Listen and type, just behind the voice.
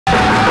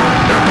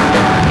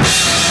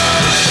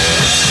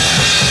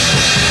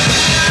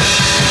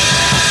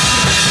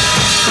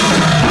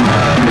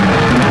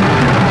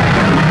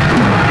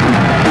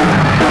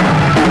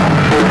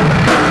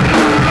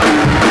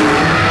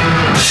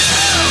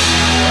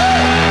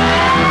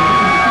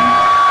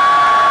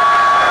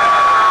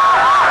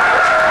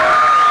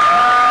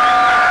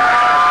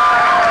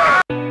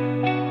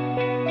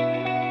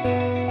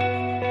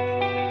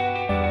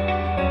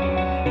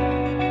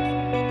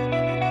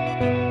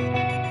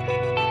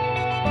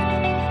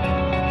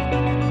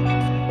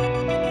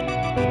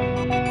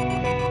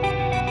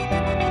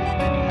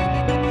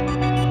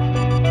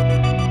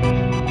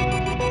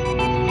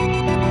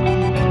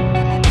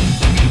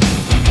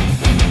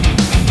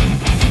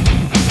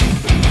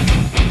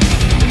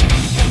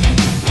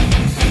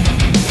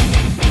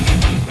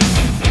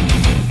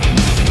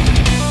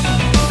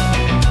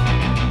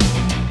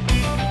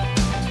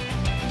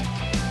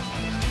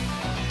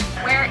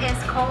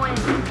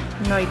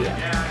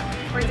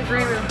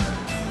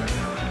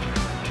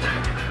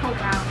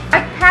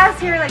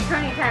here like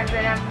 20 times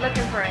and I'm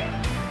looking for it.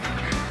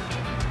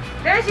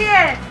 There she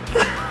is!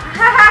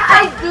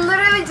 I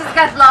literally just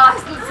got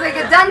lost. It's like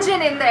a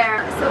dungeon in there.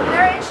 So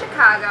we're in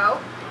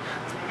Chicago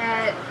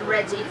at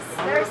Reggie's.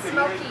 Very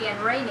smoky and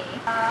rainy.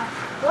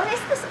 What is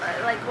this?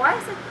 Like, why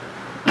is it?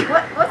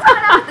 What's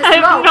going on with the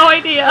smoke? I have no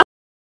idea.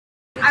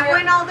 I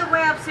went all the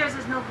way upstairs.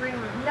 There's no green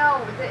room.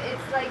 No,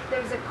 it's like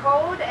there's a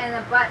code and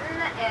a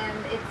button,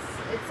 and it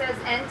says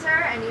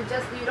enter, and you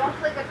don't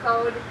click a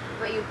code,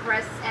 but you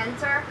press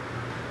enter.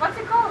 What's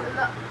it called?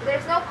 No,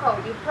 there's no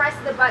code. You press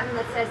the button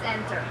that says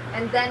enter,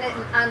 and then it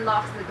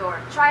unlocks the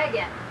door. Try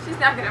again. She's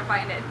not gonna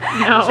find it.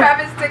 No.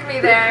 Travis took me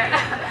there.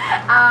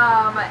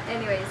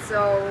 Anyway,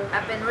 so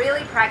I've been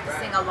really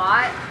practicing a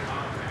lot.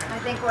 I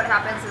think what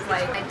happens is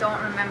like I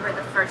don't remember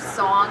the first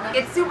song.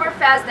 It's super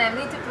fast and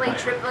I need to play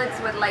triplets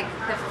with like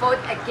the foot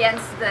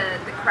against the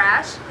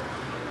crash,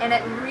 and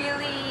it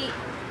really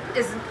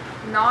is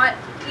not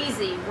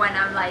easy when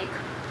I'm like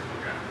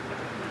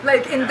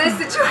in this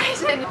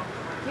situation.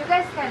 You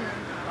guys can.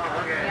 Oh,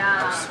 okay.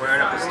 Yeah. I'm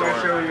swearing up a storm. I'm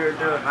not sure what you're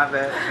doing. My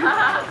bad.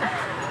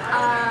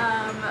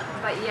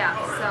 But yeah,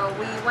 so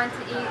we went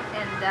to eat,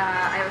 and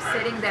I was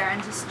sitting there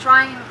and just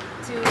trying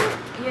to,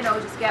 you know,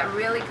 just get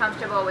really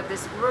comfortable with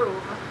this groove.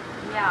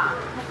 Yeah.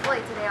 Hopefully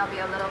today I'll be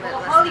a little bit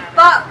less. Holy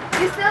fuck!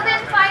 You still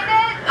didn't find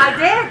it? I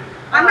did.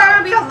 I'm not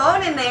gonna be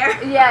alone in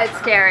there. Yeah, it's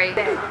scary.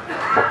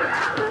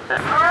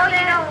 Oh,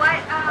 you know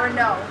what? Or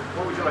no?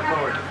 What would you like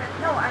forward?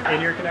 No, I'm.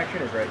 And your connection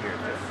is right here.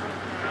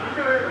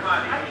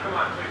 Come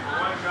on, please.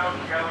 One go,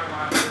 together,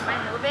 Am I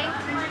moving?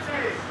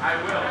 I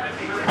will.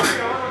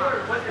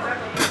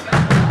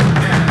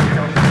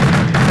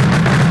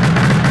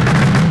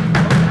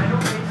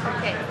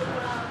 Okay.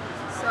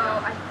 So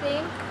I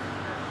think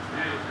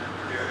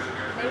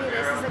maybe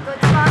this is a good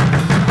spot.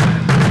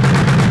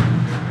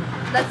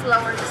 Let's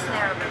lower the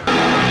snare a bit.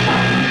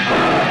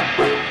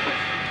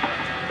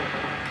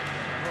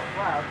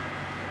 Wow.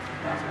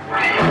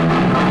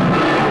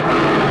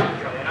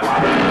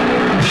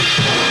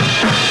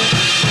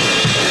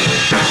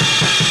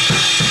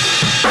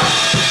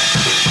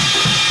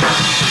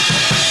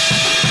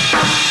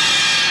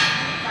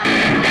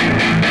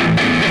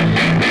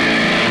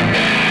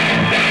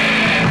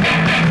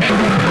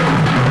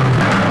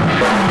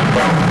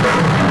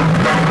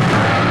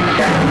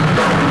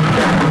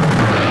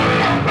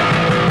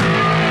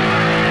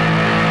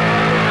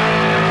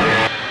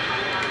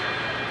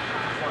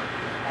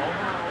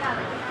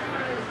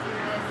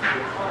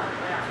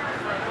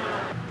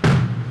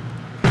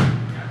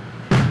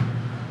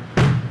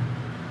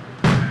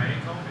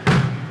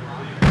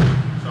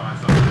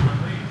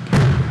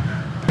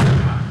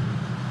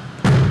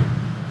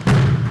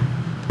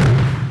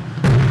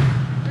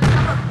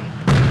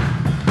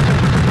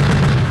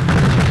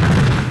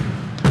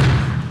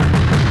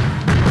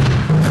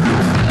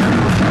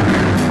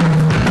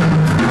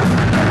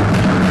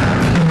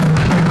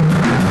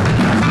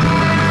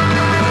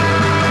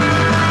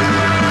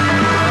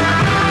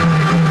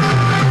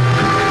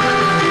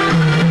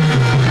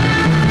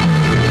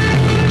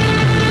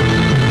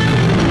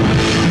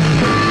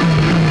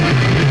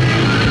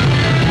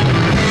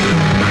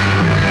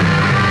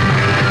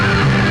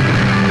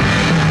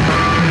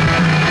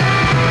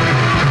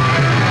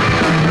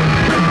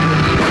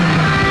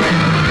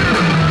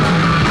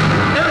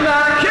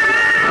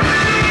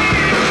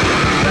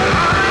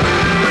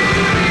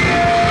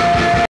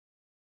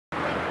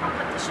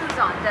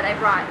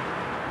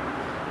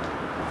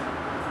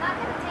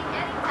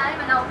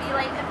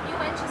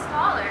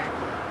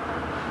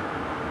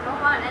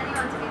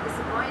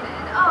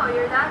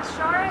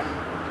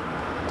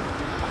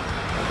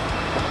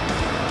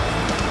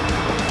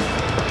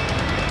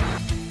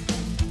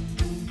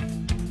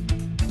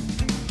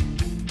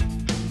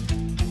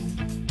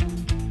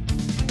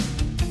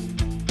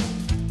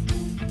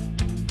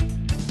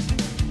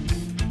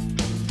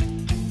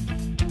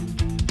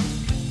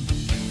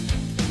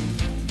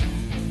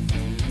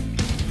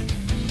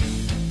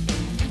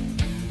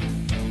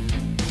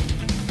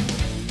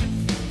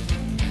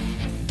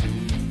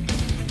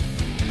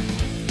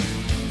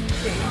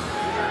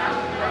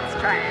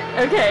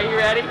 Okay, you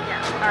ready?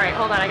 Yeah. Alright,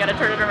 hold on, I gotta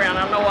turn it around.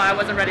 I don't know why I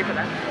wasn't ready for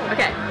that.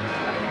 Okay.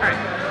 Alright.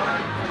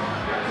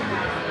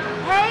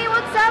 Hey,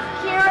 what's up,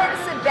 Kieran,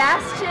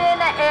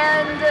 Sebastian,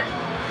 and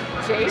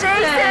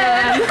Jason!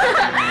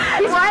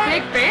 He's a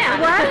big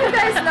fan. Why are you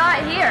guys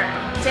not here?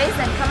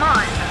 Jason, come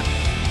on.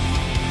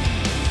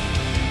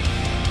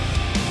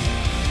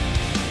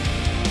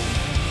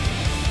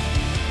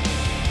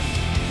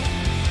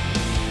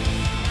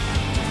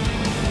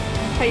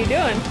 How you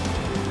doing?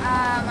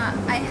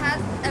 I had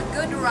a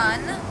good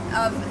run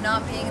of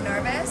not being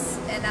nervous,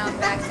 and now I'm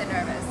back to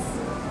nervous.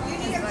 You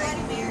need a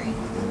Bloody Mary.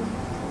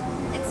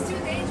 It's too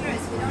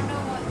dangerous. We don't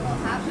know what will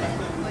happen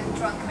with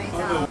drunk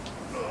MEYTAL.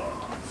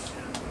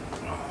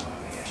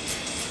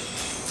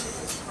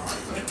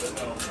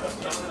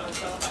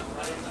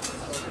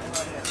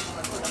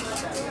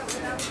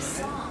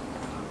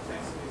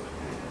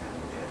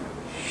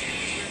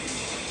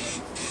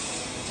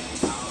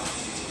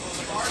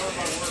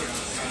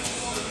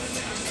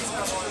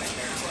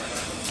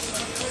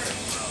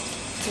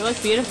 You look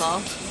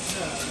beautiful.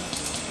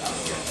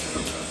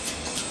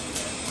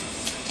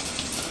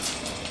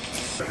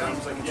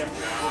 Sounds like, yeah.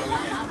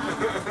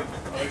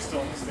 Are they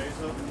still on the stage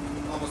though?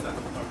 Almost done.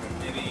 Okay.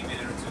 Maybe a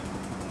minute or two.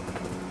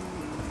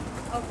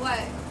 Of what?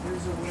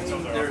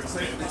 The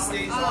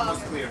stage is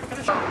almost clear.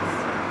 No,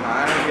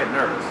 I don't get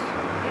nervous.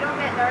 You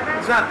don't get nervous?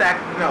 It's not that.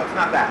 No, it's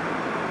not that.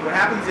 What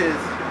happens is,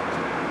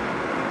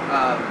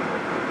 I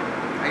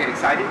get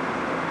excited,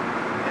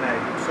 and I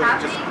sort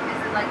Happy? of just.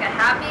 Is it like a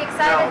happy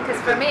excited? No, Because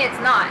it's for a- me it's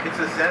not.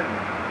 It's a zen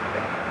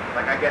thing.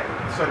 Like I get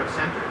sort of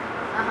centered.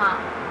 Uh-huh.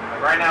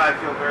 Like right now, I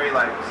feel very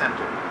like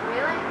centered.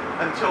 Really?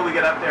 Until we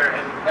get up there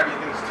and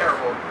everything's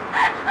terrible,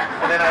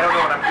 and then I don't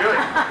know what I'm doing.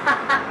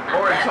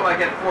 Or until I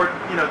get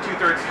 2/3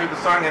 through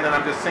the song and then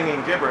I'm just singing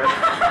gibberish.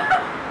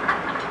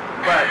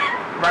 But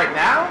right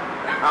now,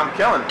 I'm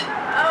killing it.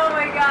 Oh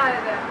my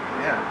god.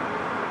 Yeah.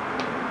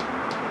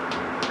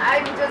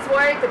 I'm just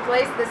worried to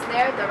place the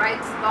snare at the right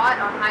spot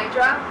on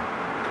Hydra.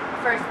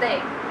 First day.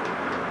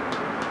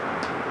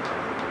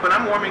 But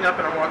I'm warming up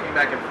and I'm walking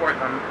back and forth.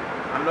 I'm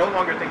no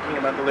longer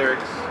thinking about the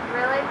lyrics.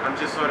 Really? I'm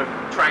just sort of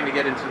trying to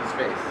get into the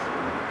space.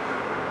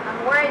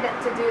 I'm worried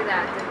to do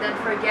that and then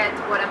forget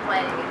what I'm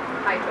playing in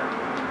Hydra.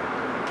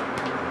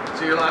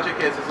 So your logic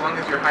is, as long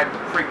as you're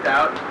freaked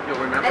out,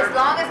 you'll remember? As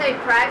long as I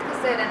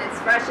practice it and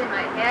it's fresh in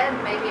my head,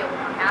 maybe it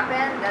won't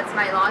happen. That's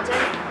my logic.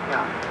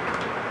 Yeah.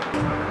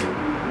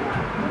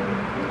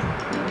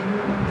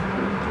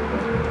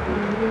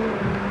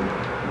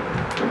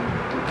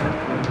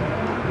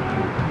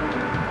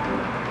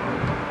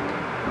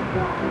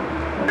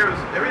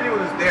 Everything that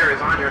was there is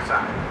on your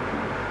side.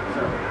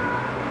 So,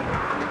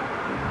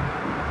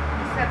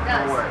 Except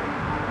don't us. worry.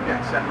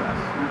 Yeah, except us.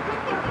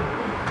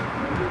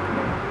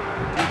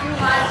 Too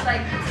much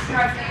like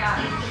stressing out.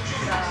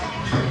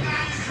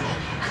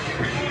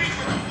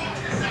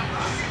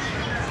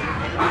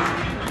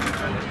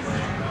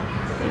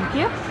 Thank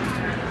you.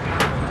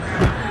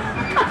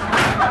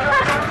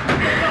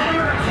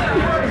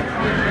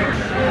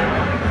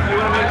 You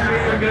want to make sure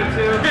you're good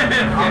too?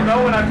 I'll know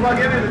when I plug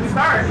in and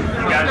start.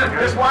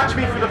 Just watch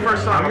me for the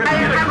first song. I'm gonna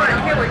get a click.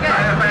 Here, we're good.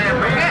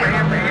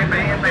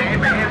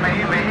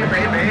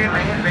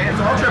 It's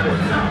all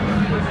triplets.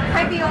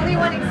 I'm the only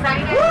one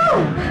excited.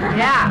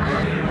 Yeah.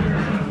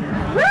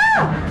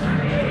 Woo!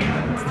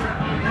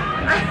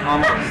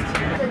 Almost.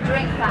 It's a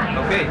drink time.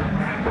 Okay.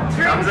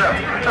 Thumbs up.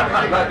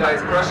 Good luck,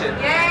 guys. Crush it.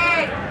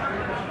 Yay!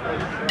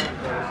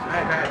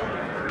 Alright, go ahead.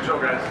 Good show,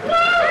 guys.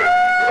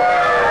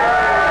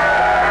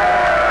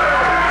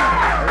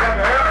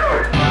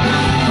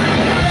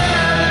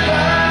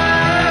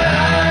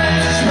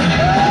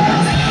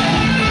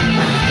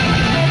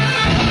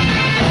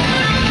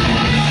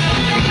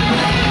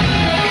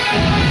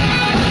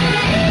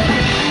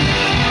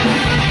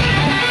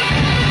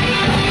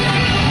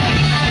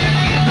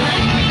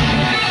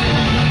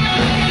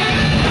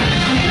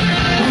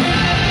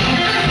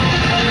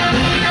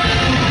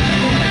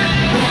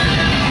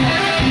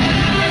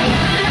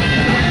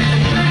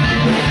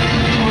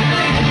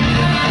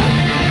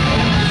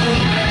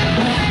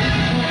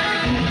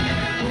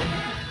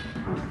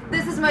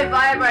 This is my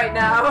vibe right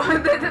now.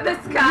 the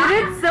sky.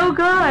 You did so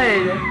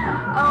good.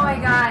 Oh my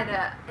god,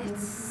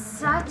 it's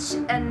such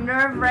a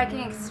nerve-wracking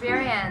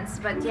experience,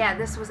 but yeah,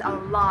 this was a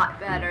lot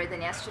better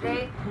than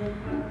yesterday.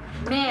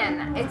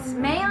 Man, it's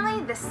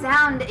mainly the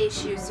sound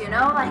issues, you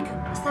know, like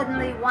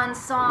suddenly one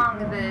song,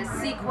 the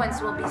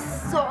sequence will be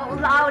so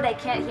loud I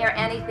can't hear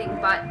anything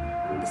but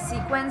the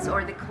sequence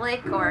or the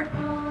click or,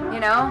 you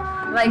know,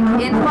 like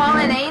in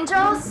Fallen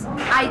Angels,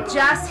 I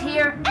just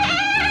hear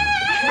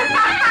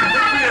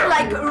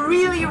like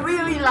really,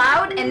 really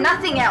loud and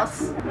nothing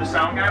else. The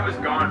sound guy was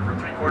gone for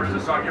 3/4 of the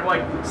song. You're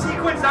like,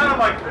 sequence out. I'm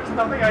like, there's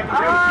nothing I can do.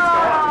 Oh,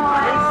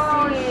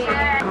 I see.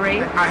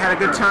 Great. I had a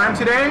good time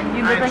today.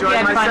 You I look like you enjoyed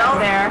had fun myself.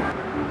 up there. It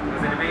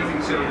was an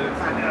amazing show, dude.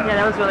 Yeah,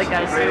 that was really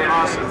good.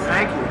 Awesome.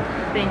 Thank you.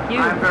 Thank you.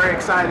 I'm very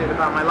excited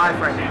about my life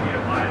right now.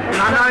 And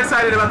I'm not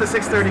excited about the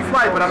 6:30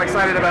 flight, but I'm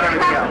excited about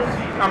everything else.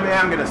 I mean,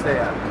 I'm gonna stay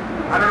up.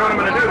 I don't know what I'm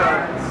gonna do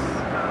though.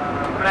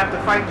 I'm gonna have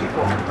to fight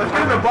people. Let's do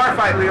the bar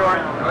fight, Leor.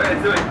 Oh, yeah,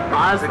 let's do it. It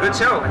was a good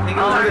show. I think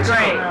it was a good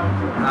great. show.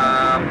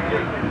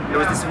 There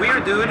was this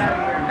weird dude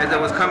as I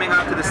was coming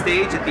up to the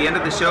stage at the end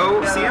of the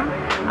show. See him?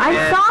 I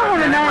saw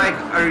him and I'm and like,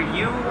 are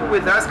you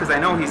with us? Because I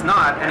know he's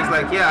not. And he's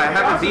like, yeah, I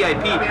have a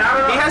VIP.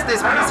 He has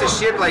this piece of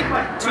shit like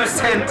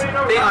 2-cent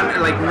thing on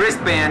like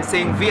wristband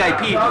saying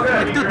VIP.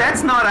 Like, dude,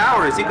 that's not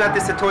ours. You got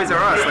this at Toys R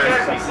Us.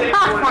 Like, get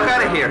the fuck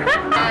out of here.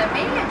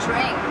 Maybe a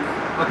drink.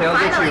 Okay, I'll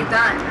get Finally you.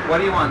 done. What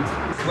do you want?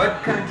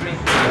 What kind of drink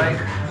do you like?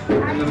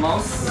 The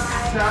most?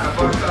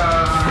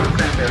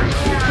 Cranberry.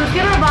 Just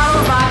get her a bottle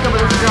of vodka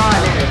with a straw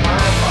in it.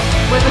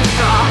 With a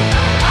straw.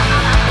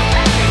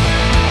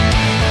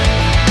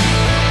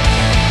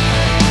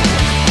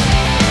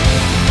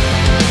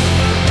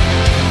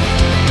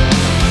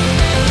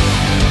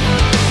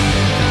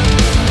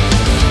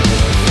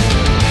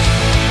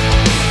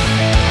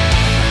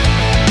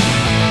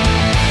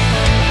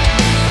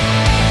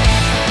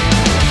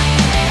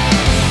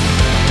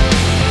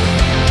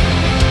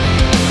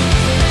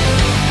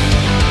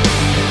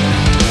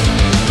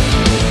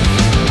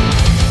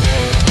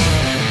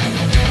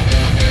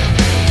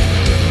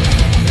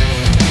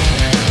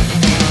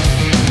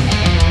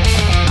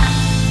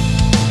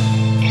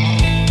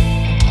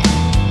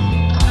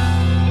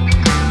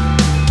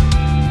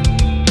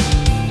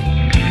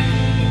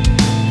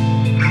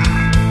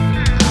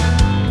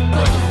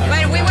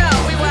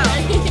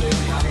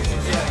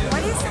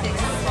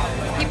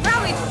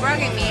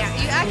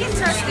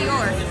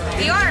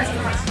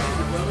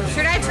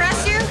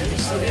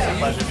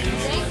 pleasure meeting you.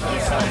 Thank you.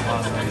 So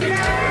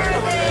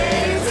awesome.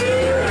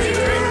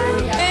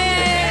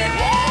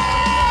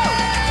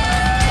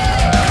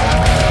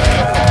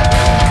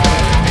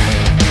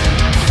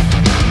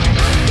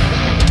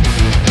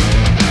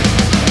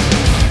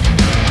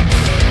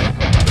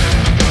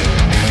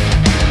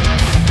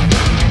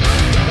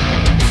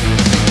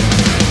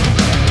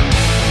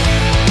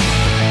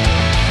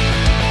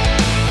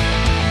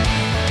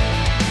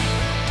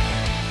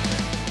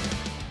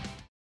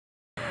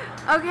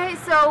 Okay,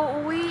 so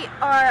we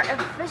are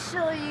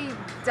officially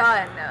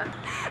done.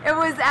 It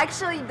was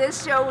actually,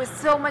 this show was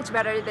so much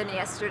better than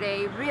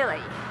yesterday,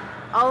 really.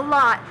 A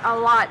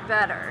lot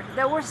better.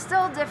 There were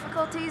still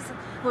difficulties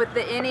with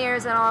the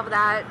in-ears and all of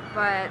that,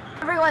 but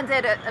everyone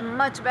did a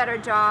much better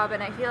job,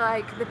 and I feel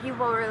like the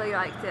people really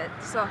liked it.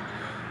 So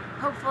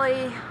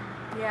hopefully,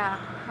 yeah,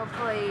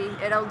 hopefully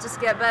it'll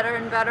just get better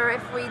and better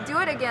if we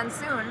do it again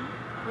soon,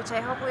 which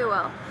I hope we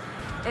will.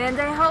 And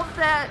I hope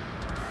that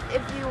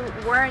if you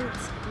weren't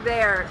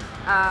there,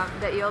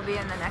 that you'll be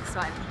in the next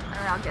one,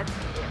 and I'll get to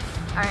meet you.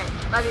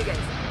 Alright, love you guys.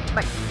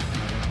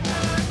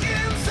 Bye.